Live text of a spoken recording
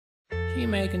She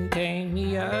may contain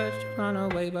the urge to run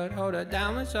away, but hold her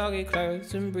down with soggy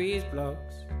clothes and breeze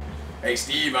blocks. Hey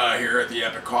Steve, here at the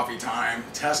Epic Coffee Time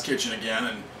Test Kitchen again,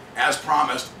 and as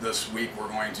promised, this week we're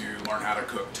going to learn how to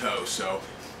cook toast. So,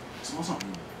 I smell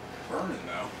something burning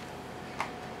though,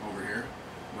 over here.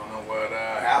 Don't know what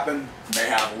happened. May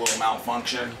have a little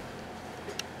malfunction.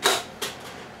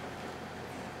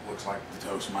 Looks like the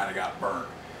toast might have got burnt.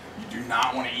 You do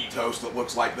not want to eat toast that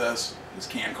looks like this. This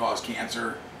can cause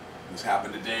cancer. This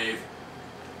happened to Dave.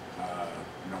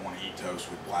 You don't want to eat toast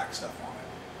with black stuff on it.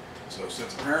 So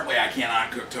since apparently I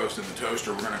cannot cook toast in the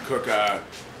toaster, we're going to cook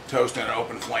toast in an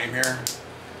open flame here.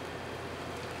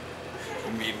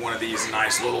 You need one of these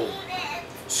nice little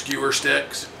skewer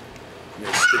sticks. You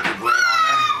just stick your bread on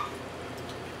there.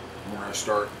 And we're going to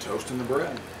start toasting the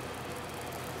bread.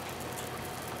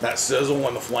 That sizzle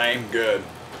on the flame, good.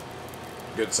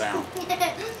 Good sound.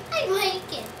 I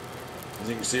like it. As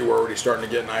you can see, we're already starting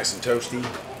to get nice and toasty.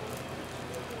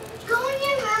 Go in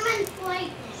your mom and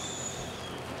plate.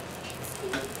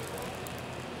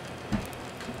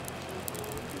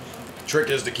 Trick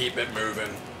is to keep it moving.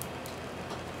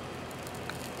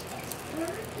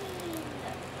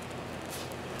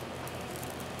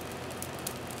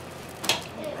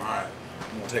 Alright,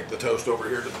 we'll take the toast over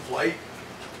here to the plate.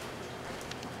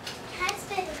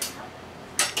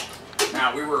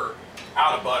 Now we were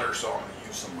out of butter, so I'm going to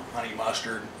use some honey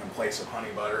mustard in place of honey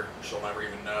butter. She'll never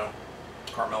even know.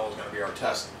 Carmela's going to be our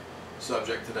test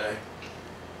subject today.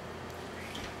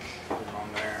 Put it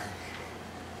on there.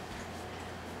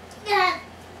 Yeah.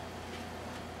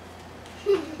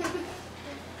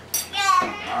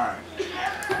 Alright.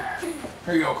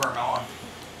 Here you go, Carmela.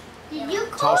 Did you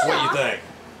Tell us what you think.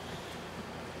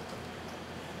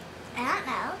 I don't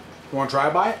know. You want to try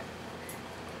a bite?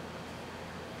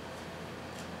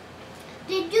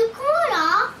 Did you cool it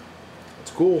off?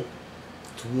 It's cool.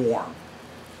 It's warm.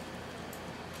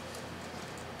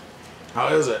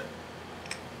 How is it?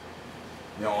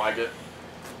 You don't like it?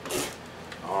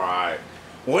 Alright.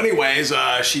 Well, anyways,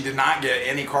 she did not get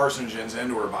any carcinogens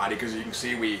into her body because you can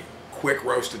see we quick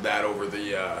roasted that over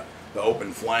the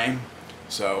open flame.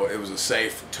 So it was a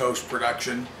safe toast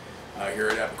production here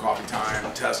at Epic Coffee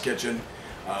Time Test Kitchen.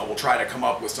 We'll try to come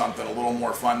up with something a little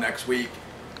more fun next week.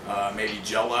 Maybe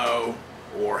Jell-O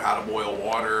or how to boil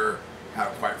water.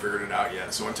 Haven't quite figured it out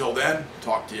yet. So until then,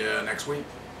 talk to you next week.